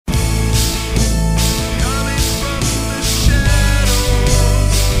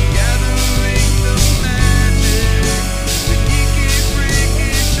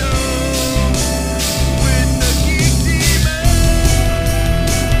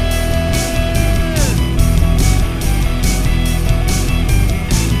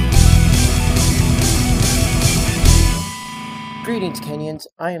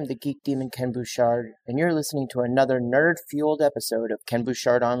I am the Geek Demon Ken Bouchard, and you're listening to another nerd-fueled episode of Ken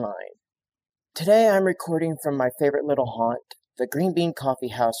Bouchard Online. Today I'm recording from my favorite little haunt, the Green Bean Coffee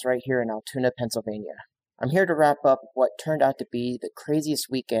House right here in Altoona, Pennsylvania. I'm here to wrap up what turned out to be the craziest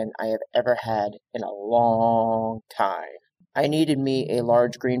weekend I have ever had in a long time. I needed me a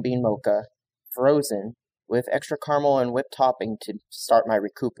large green bean mocha, frozen, with extra caramel and whipped topping to start my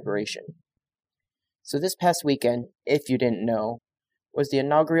recuperation. So this past weekend, if you didn't know, was the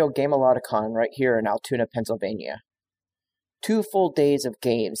inaugural Gameloticon right here in Altoona, Pennsylvania. 2 full days of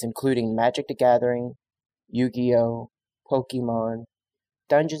games including Magic the Gathering, Yu-Gi-Oh!, Pokemon,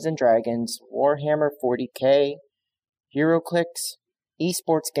 Dungeons & Dragons, Warhammer 40k, HeroClix,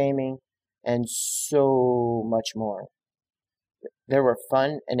 esports gaming, and so much more. There were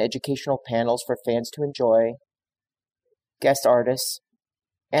fun and educational panels for fans to enjoy, guest artists,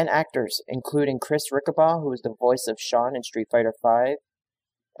 and actors, including Chris Rickabaugh, who was the voice of Sean in Street Fighter V,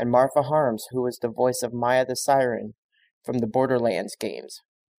 and Martha Harms, who was the voice of Maya the Siren from the Borderlands games.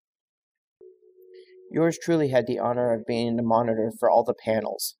 Yours truly had the honor of being the monitor for all the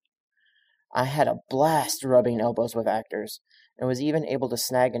panels. I had a blast rubbing elbows with actors, and was even able to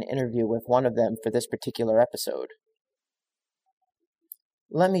snag an interview with one of them for this particular episode.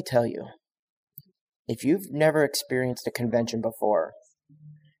 Let me tell you, if you've never experienced a convention before,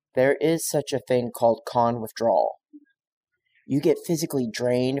 there is such a thing called con withdrawal. You get physically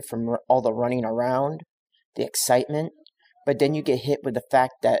drained from all the running around, the excitement, but then you get hit with the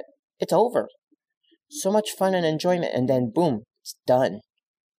fact that it's over. So much fun and enjoyment, and then boom, it's done.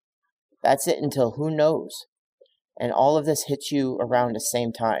 That's it until who knows. And all of this hits you around the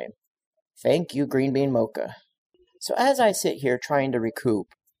same time. Thank you, Green Bean Mocha. So as I sit here trying to recoup,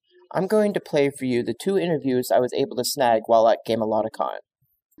 I'm going to play for you the 2 interviews I was able to snag while at Gameloticon.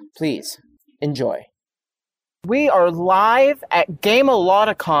 Please, enjoy. We are live at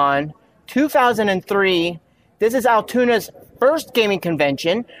Gameloticon 2003. This is Altoona's first gaming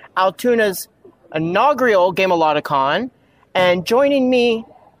convention, Altoona's inaugural Gameloticon, and joining me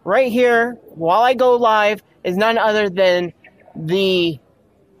right here while I go live is none other than the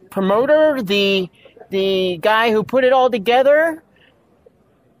promoter, the guy who put it all together,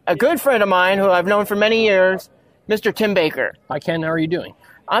 a good friend of mine who I've known for many years, Mr. Tim Baker. Hi, Ken. How are you doing?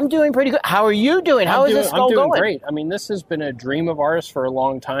 I'm doing pretty good. How are you doing? How is this all going? I'm doing great. I mean, this has been a dream of ours for a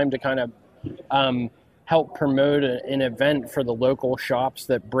long time to kind of help promote an event for the local shops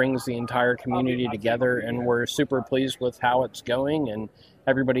that brings the entire community together, and we're super pleased with how it's going, and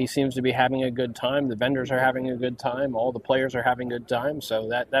everybody seems to be having a good time. The vendors are having a good time. All the players are having a good time, so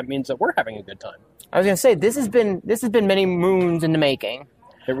that means that we're having a good time. I was going to say, this has been many moons in the making.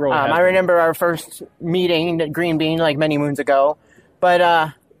 It really has. I remember our first meeting at Green Bean like many moons ago,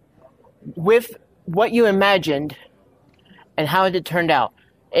 but with what you imagined and how it turned out,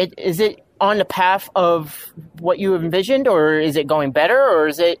 is it on the path of what you envisioned, or is it going better, or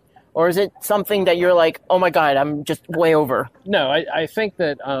is it something that you're like, oh my God, I'm just way over? No, I think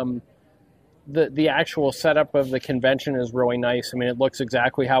that the actual setup of the convention is really nice. I mean, it looks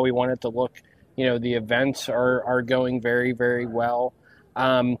exactly how we want it to look. You know, the events are going very, very well.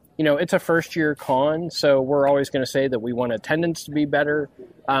 You know, it's a first-year con, so we're always going to say that we want attendance to be better.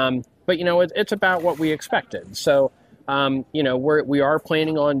 But, you know, it's about what we expected. So, you know, we are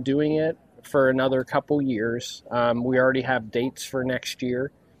planning on doing it for another couple years. We already have dates for next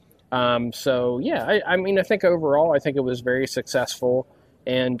year. So, yeah, I mean, I think overall, I think it was very successful.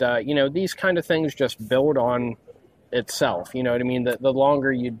 And, you know, these kind of things just build on itself. You know what I mean? The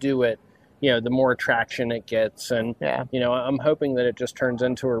longer you do it, you know, the more traction it gets. And, you know, I'm hoping that it just turns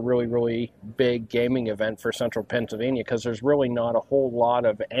into a really, really big gaming event for Central Pennsylvania, because there's really not a whole lot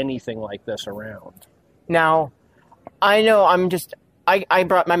of anything like this around. Now, I know I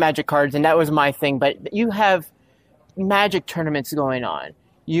brought my Magic cards, and that was my thing, but you have Magic tournaments going on.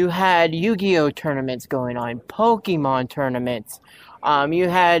 You had Yu-Gi-Oh! Tournaments going on, Pokemon tournaments. You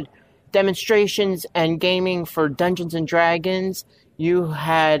had demonstrations and gaming for Dungeons & Dragons. You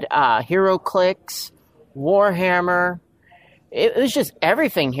had HeroClix, Warhammer. It was just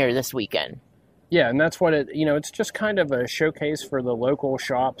everything here this weekend. Yeah, and that's what it's just kind of a showcase for the local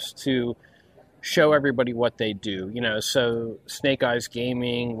shops to show everybody what they do. You know, so Snake Eyes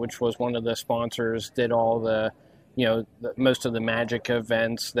Gaming, which was one of the sponsors, did all the most of the Magic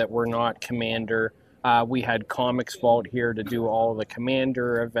events that were not Commander. We had Comics Vault here to do all the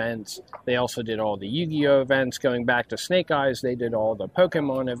Commander events. They also did all the Yu-Gi-Oh! Events. Going back to Snake Eyes, they did all the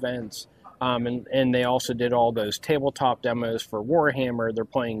Pokemon events. And they also did all those tabletop demos for Warhammer. They're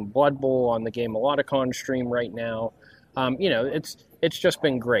playing Blood Bowl on the Gameloticon stream right now. It's just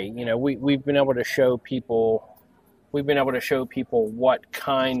been great. You know, we've been able to show people we've been able to show people what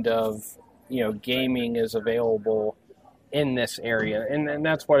kind of, gaming is available in this area. And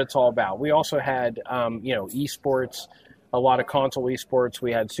that's what it's all about. We also had, esports, a lot of console esports.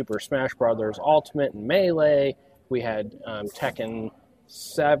 We had Super Smash Brothers Ultimate and Melee. We had Tekken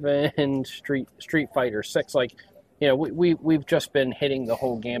 7, Street Fighter 6. We've just been hitting the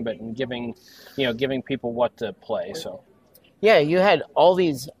whole gambit and giving people what to play. So yeah, you had all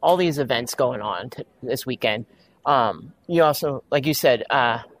these events going on this weekend. You also, like you said,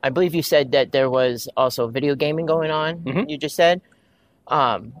 I believe you said that there was also video gaming going on. Mm-hmm. You just said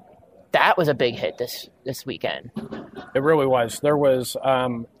that was a big hit this weekend. It really was. There was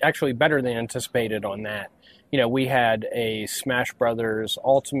actually better than anticipated on that. We had a Smash Brothers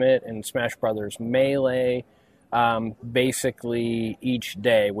Ultimate and Smash Brothers Melee. Basically each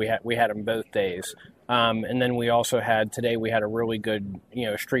day we had them both days, and then we also had today we had a really good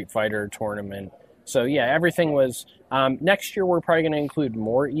Street Fighter tournament. So yeah, everything was. Next year we're probably going to include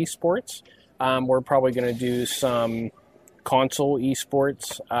more esports. We're probably going to do some console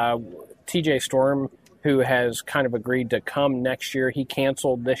esports. TJ Storm, who has kind of agreed to come next year, he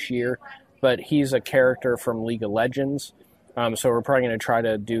canceled this year, but he's a character from League of Legends. So we're probably going to try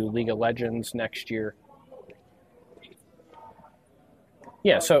to do League of Legends next year.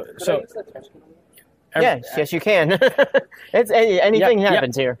 Yeah, so yes, you can. Anything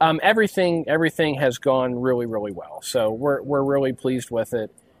happens here. Everything has gone really, really well. So we're really pleased with it.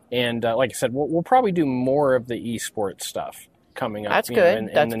 And like I said, we'll probably do more of the esports stuff coming up. That's good.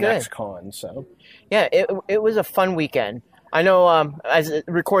 In the next con. So yeah, it was a fun weekend. I know as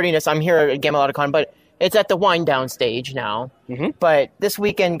recording this, I'm here at Gameloticon, but it's at the wind down stage now. Mm-hmm. But this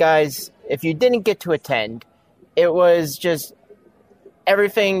weekend, guys, if you didn't get to attend, it was just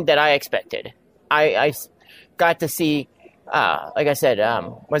everything that I expected. I got to see, like I said,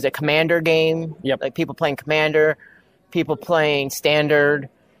 was it Commander game? Yep. Like people playing Commander, people playing Standard,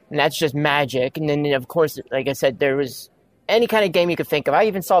 and that's just magic. And then, of course, like I said, there was any kind of game you could think of. I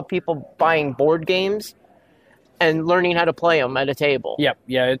even saw people buying board games and learning how to play them at a table. Yep.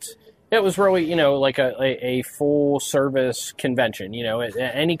 Yeah, it was really, like a full service convention.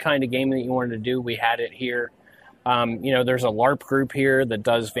 Any kind of game that you wanted to do, we had it here. There's a LARP group here that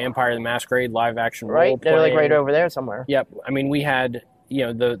does Vampire the Masquerade live action role play. They're like right over there somewhere. Yep. I mean, we had,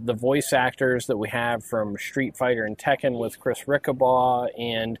 the voice actors that we have from Street Fighter and Tekken with Chris Rickabaugh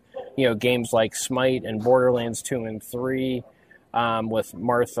and, games like Smite and Borderlands 2 and 3 with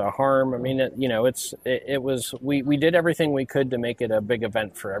Martha Harm. I mean, we did everything we could to make it a big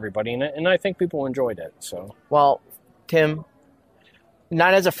event for everybody. And I think people enjoyed it. So, well, Tim,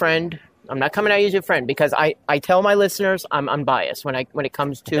 not as a friend, I'm not coming at you as a friend because I tell my listeners I'm unbiased when it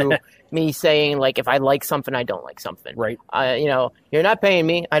comes to me saying, like, if I like something, I don't like something. Right. You're not paying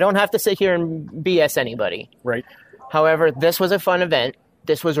me. I don't have to sit here and BS anybody. Right. However, this was a fun event.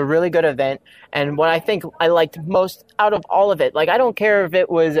 This was a really good event. And what I think I liked most out of all of it, like, I don't care if it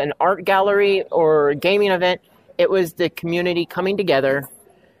was an art gallery or a gaming event, it was the community coming together.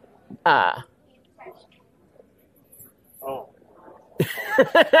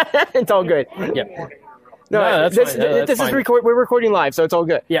 It's all good. Yep. No, that's fine. This is we're recording live, so it's all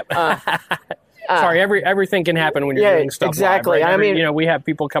good. Yep. Sorry, everything can happen when you're doing stuff exactly. live, right? I mean, we have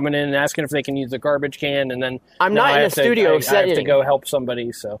people coming in and asking if they can use the garbage can, and then I'm not in a studio setting. I have to go help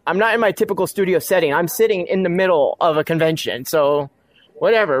somebody. So I'm not in my typical studio setting. I'm sitting in the middle of a convention, so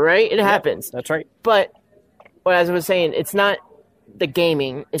whatever, right? It happens. That's right. But as I was saying, it's not the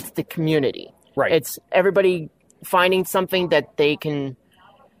gaming; it's the community. Right. It's everybody finding something that they can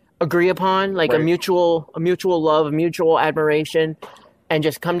agree upon, like right. a mutual love, a mutual admiration, and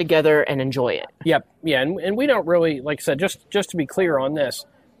just come together and enjoy it. Yep. Yeah. And we don't really, like I said, just to be clear on this,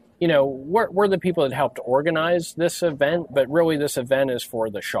 we're the people that helped organize this event, but really this event is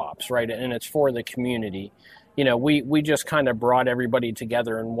for the shops, right? And it's for the community. We just kind of brought everybody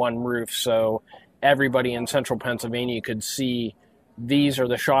together in one roof so everybody in central Pennsylvania could see these are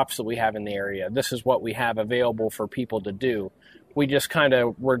the shops that we have in the area. This is what we have available for people to do. We just kind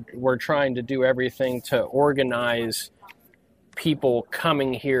of, we're trying to do everything to organize people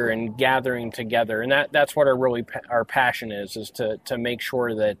coming here and gathering together. And that's what our passion is to make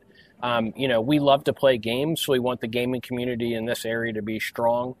sure that, we love to play games. So we want the gaming community in this area to be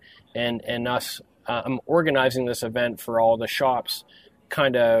strong, and us organizing this event for all the shops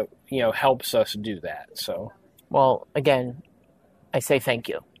kind of, helps us do that. So, well, again, I say thank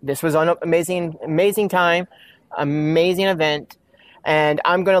you. This was an amazing time, amazing event. And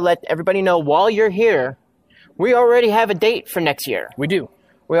I'm going to let everybody know while you're here, we already have a date for next year. We do.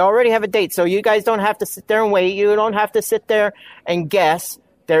 We already have a date. So you guys don't have to sit there and wait. You don't have to sit there and guess.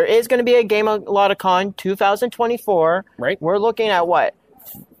 there is going to be a Game-A-Lot-A-Con 2024. Right. We're looking at what?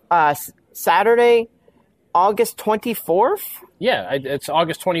 Saturday, August 24th? Yeah, it's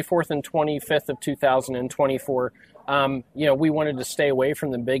August 24th and 25th of 2024. We wanted to stay away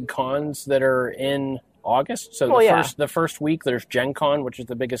from the big cons that are in August. So the first week there's Gen Con, which is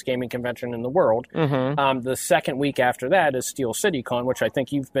the biggest gaming convention in the world. Mm-hmm. The second week after that is Steel City Con, which I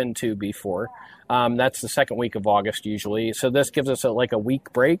think you've been to before. That's the second week of August usually. So this gives us a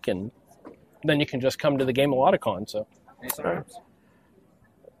week break, and then you can just come to the Game-A-Lot-A-Con. So.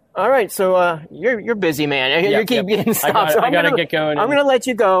 All right, so you're busy, man. You keep getting stopped. I got to get going. I'm going to let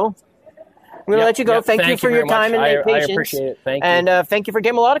you go. Thank you for your time and patience. I appreciate it. Thank you. And thank you for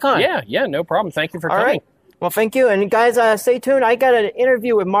Game-A-Lot-A-Con. Yeah, no problem. Thank you for coming. All right. Well, thank you. And guys, stay tuned. I got an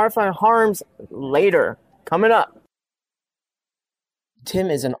interview with Martha Harms later, coming up. Tim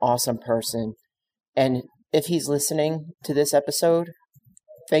is an awesome person. And if he's listening to this episode,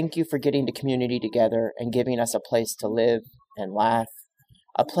 thank you for getting the community together and giving us a place to live and laugh,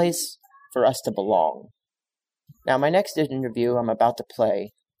 a place for us to belong. Now, my next interview I'm about to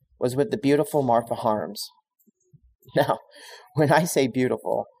play was with the beautiful Martha Harms. Now, when I say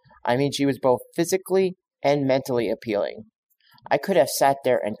beautiful, I mean she was both physically and mentally appealing. I could have sat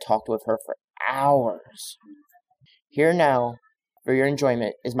there and talked with her for hours. Here now, for your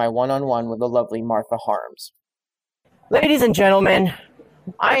enjoyment, is my one-on-one with the lovely Martha Harms. Ladies and gentlemen,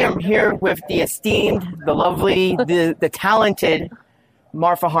 I am here with the esteemed, the lovely, the talented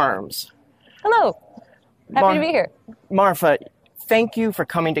Martha Harms. Hello. Happy to be here. Martha, thank you for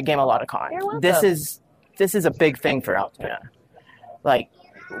coming to Game-A-Lot-A-Con. You're welcome. This is a big thing for Altoona.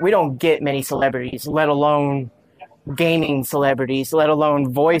 We don't get many celebrities, let alone gaming celebrities, let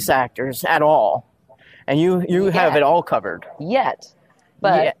alone voice actors at all. And you have it all covered.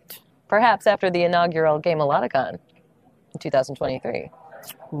 But perhaps after the inaugural Game-A-Lot-A-Con in 2023.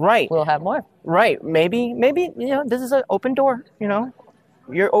 Right. We'll have more. Right. Maybe, this is an open door,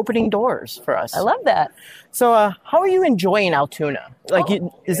 You're opening doors for us. I love that. So, how are you enjoying Altoona?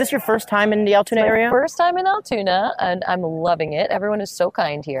 Is this your first time in the Altoona area? First time in Altoona, and I'm loving it. Everyone is so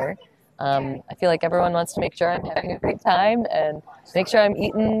kind here. I feel like everyone wants to make sure I'm having a great time and make sure I'm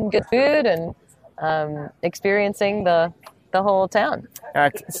eating good food and experiencing the whole town.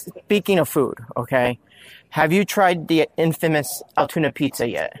 Speaking of food, okay, have you tried the infamous Altoona pizza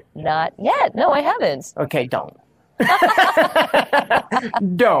yet? Not yet. No, I haven't. Okay, don't.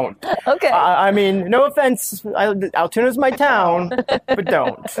 Don't. Okay. I mean, no offense. Altoona's my town, but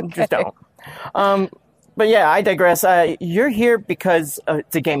don't. Just don't. But yeah, I digress. You're here because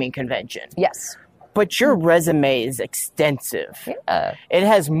it's a gaming convention. Yes. But your resume is extensive. Yeah. It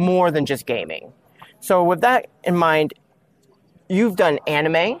has more than just gaming. So with that in mind, you've done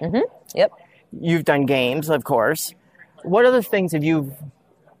anime. Mm-hmm. Yep. You've done games, of course. What other things have you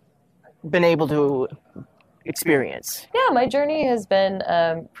been able to experience? Yeah, my journey has been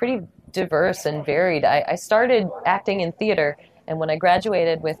pretty diverse and varied. I started acting in theater, and when I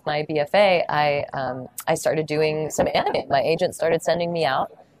graduated with my BFA, I started doing some anime. My agent started sending me out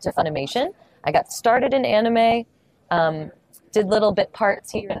to Funimation. I got started in anime, did little bit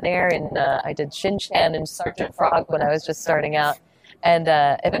parts here and there, and I did Shin-Chan and Sergeant Frog when I was just starting out. And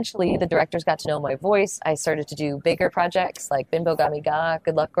eventually the directors got to know my voice. I started to do bigger projects like Binbo Gami Ga,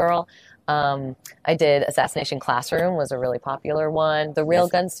 Good Luck Girl. I did Assassination Classroom, was a really popular one, the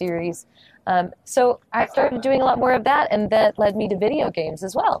Railgun series. So I started doing a lot more of that, and that led me to video games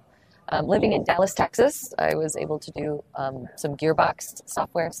as well. Living in Dallas, Texas, I was able to do some Gearbox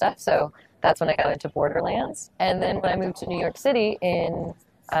software stuff, so that's when I got into Borderlands. And then when I moved to New York City in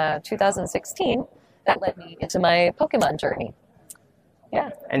 2016, that led me into my Pokemon journey.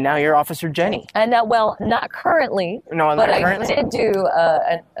 Yeah. And now you're Officer Jenny. And now, well, not currently. No, but not currently. I did do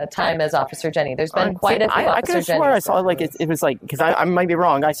a time as Officer Jenny. There's been quite a few I could have sworn I saw it was because I might be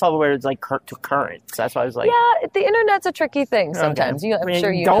wrong. I saw where it's like to current. So that's why I was like. Yeah, the internet's a tricky thing sometimes. Okay. I'm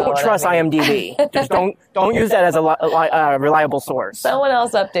sure you don't know trust what I mean. IMDb. Just don't use that as a reliable source. Someone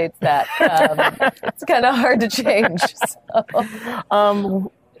else updates that. It's kind of hard to change.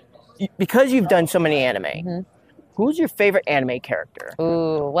 So. Because you've done so many anime. Mm-hmm. Who's your favorite anime character?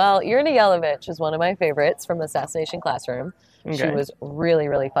 Ooh, well, Irina Yelovich is one of my favorites from Assassination Classroom. Okay. She was really,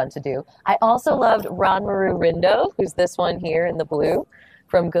 really fun to do. I also loved Ranmaru Rindo, who's this one here in the blue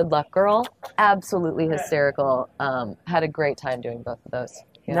from Good Luck Girl. Absolutely hysterical. Had a great time doing both of those.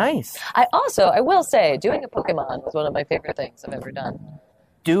 Yeah. Nice. I will say, doing a Pokemon was one of my favorite things I've ever done.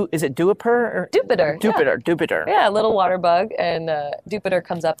 Is it Duiper? Or? Dupitor. Yeah, a little water bug, and Dupitor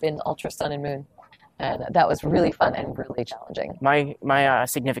comes up in Ultra Sun and Moon. And that was really fun and really challenging. My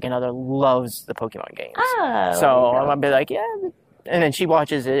significant other loves the Pokemon games. Oh, so I'm going to be like, yeah, And then she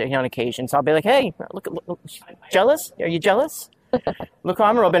watches it on occasion. So I'll be like, hey, look, jealous? Are you jealous? Look who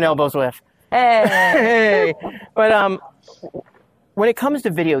I'm rubbing elbows with. Hey. Hey. But when it comes to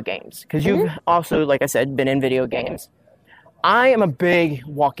video games, because you've also, like I said, been in video games, I am a big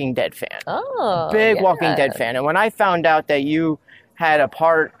Walking Dead fan. Oh, big Walking Dead fan. And when I found out that you had a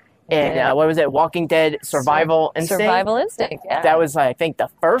part in, what was it, Walking Dead Survival Instinct? Survival Instinct, yeah. That was, I think, the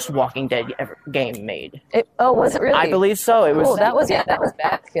first Walking Dead game made. Was it really? I believe so. It was. Oh, that was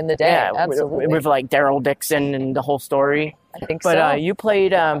back in the day. Yeah, absolutely. with like Daryl Dixon and the whole story. I think so. But you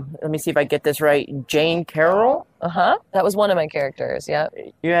played, let me see if I get this right, Jane Carroll? That was one of my characters, yeah.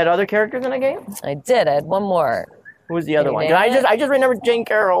 You had other characters in the game? I did. I had one more. Who was the other one? I just remember Jane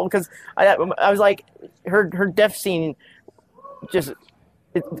Carroll because I was like, her death scene just...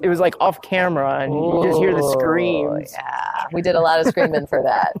 It was like off camera, and you just hear the screams. Yeah, we did a lot of screaming for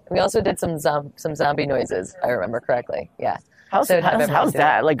that. We also did some zombie noises, if I remember correctly. Yeah. How's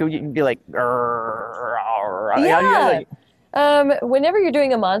that? Like, you'd be like, whenever you're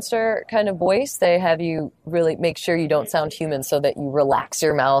doing a monster kind of voice, they have you really make sure you don't sound human, so that you relax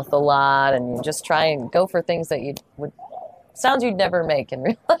your mouth a lot, and you just try and go for things that sounds you'd never make in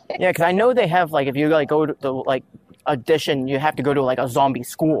real life. Yeah, because I know they have, like, if you like go to the like audition, you have to go to like a zombie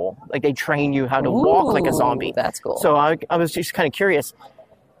school. Like, they train you how to walk like a zombie. That's cool. So I was just kind of curious,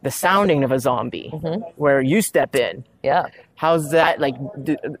 the sounding of a zombie, where you step in. Yeah. How's that, like,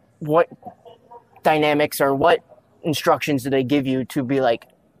 what dynamics or what instructions do they give you to be like,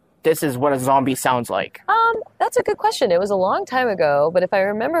 this is what a zombie sounds like? That's a good question. It was a long time ago, but if I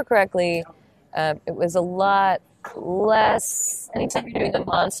remember correctly, it was a lot less, anytime you're doing a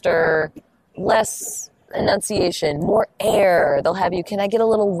monster, less enunciation, more air. They'll have you, can I get a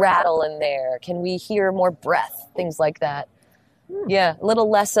little rattle in there? Can we hear more breath? Things like that. Yeah, a little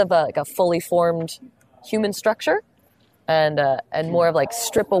less of a fully formed human structure, and more of like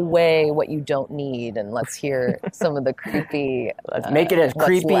strip away what you don't need, and let's hear some of the creepy. Let's make it as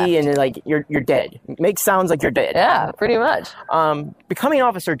creepy and like you're dead. Make sounds like you're dead. Yeah, pretty much. Becoming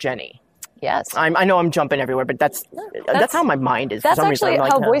Officer Jenny. Yes. I know I'm jumping everywhere, but that's how my mind is. That's for some actually reason.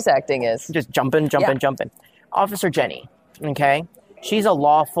 how voice acting is. Just jumping. Officer Jenny, okay? She's a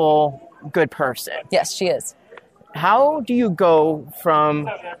lawful, good person. Yes, she is. How do you go from,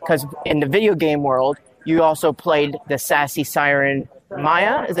 because in the video game world, you also played the sassy siren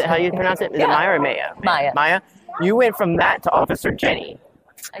Maya? Is it how you pronounce it? Is it Maya or Maya? Maya. You went from that to Officer Jenny.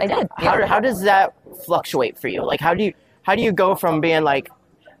 I did. How does that fluctuate for you? Like, how do you go from being like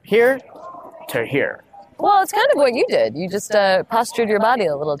here to here? Well, it's kind of what you did. You just postured your body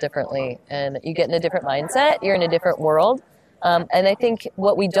a little differently, and you get in a different mindset. You're in a different world. And I think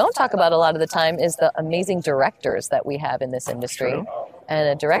what we don't talk about a lot of the time is the amazing directors that we have in this industry. True. And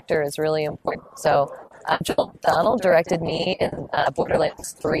a director is really important. So Joel Donald directed me in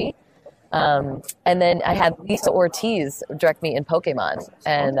Borderlands 3. And then I had Lisa Ortiz direct me in Pokemon.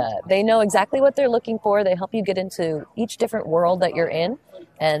 And they know exactly what they're looking for. They help you get into each different world that you're in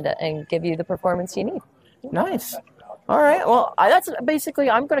and give you the performance you need. Nice. All right. Well, that's basically,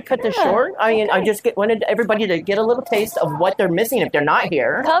 I'm going to cut this short. I mean, I just wanted everybody to get a little taste of what they're missing if they're not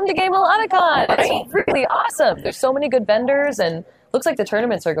here. Come to Gameloticon. It's really awesome. There's so many good vendors, and looks like the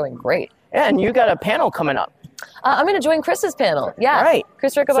tournaments are going great. Yeah, and you got a panel coming up. I'm going to join Chris's panel. Yeah. Right.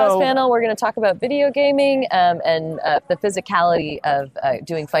 Chris Rickabaugh's panel. We're going to talk about video gaming and the physicality of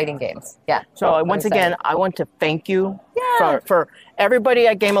doing fighting games. Yeah. So once again, I want to thank you for everybody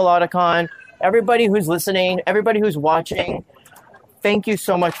at Gameloticon. Everybody who's listening, everybody who's watching, thank you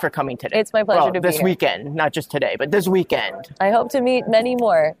so much for coming today. It's my pleasure to be here. This weekend, not just today, but this weekend. I hope to meet many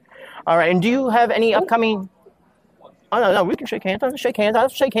more. All right, and do you have any upcoming... Oh, no, we can shake hands. I'll shake hands.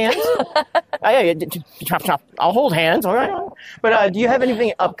 I'll hold hands, all right? But do you have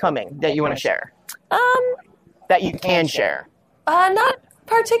anything upcoming that you want to share? That you can share? Not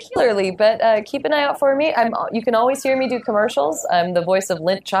particularly, but keep an eye out for me. You can always hear me do commercials. I'm the voice of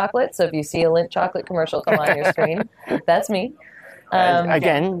Lindt Chocolate, so if you see a Lindt Chocolate commercial come on your screen, that's me.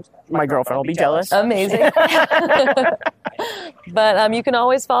 Again, my girlfriend will be jealous. Amazing. But you can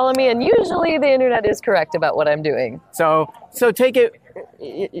always follow me, and usually the internet is correct about what I'm doing. So take it,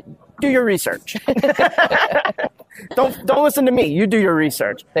 do your research. Don't listen to me. You do your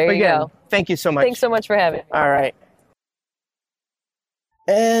research. There you go. Thank you so much. Thanks so much for having me. All right.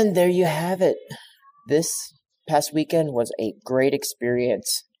 And there you have it. This past weekend was a great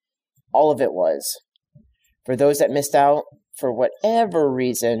experience. All of it was. For those that missed out, for whatever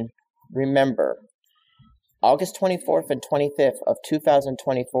reason, remember, August 24th and 25th of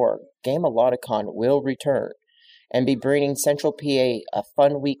 2024, Gameloticon will return and be bringing Central PA a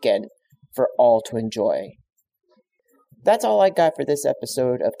fun weekend for all to enjoy. That's all I got for this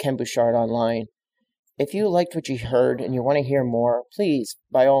episode of Ken Bouchard Online. If you liked what you heard and you want to hear more, please,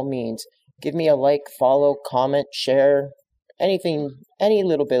 by all means, give me a like, follow, comment, share. Anything, any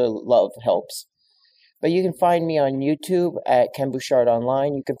little bit of love helps. But you can find me on YouTube at Ken Bouchard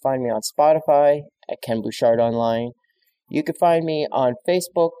Online. You can find me on Spotify at Ken Bouchard Online. You can find me on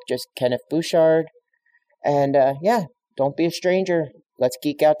Facebook, just Kenneth Bouchard. And yeah, don't be a stranger. Let's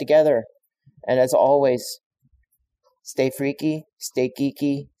geek out together. And as always, stay freaky, stay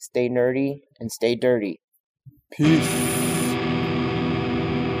geeky, stay nerdy, and stay dirty. Peace.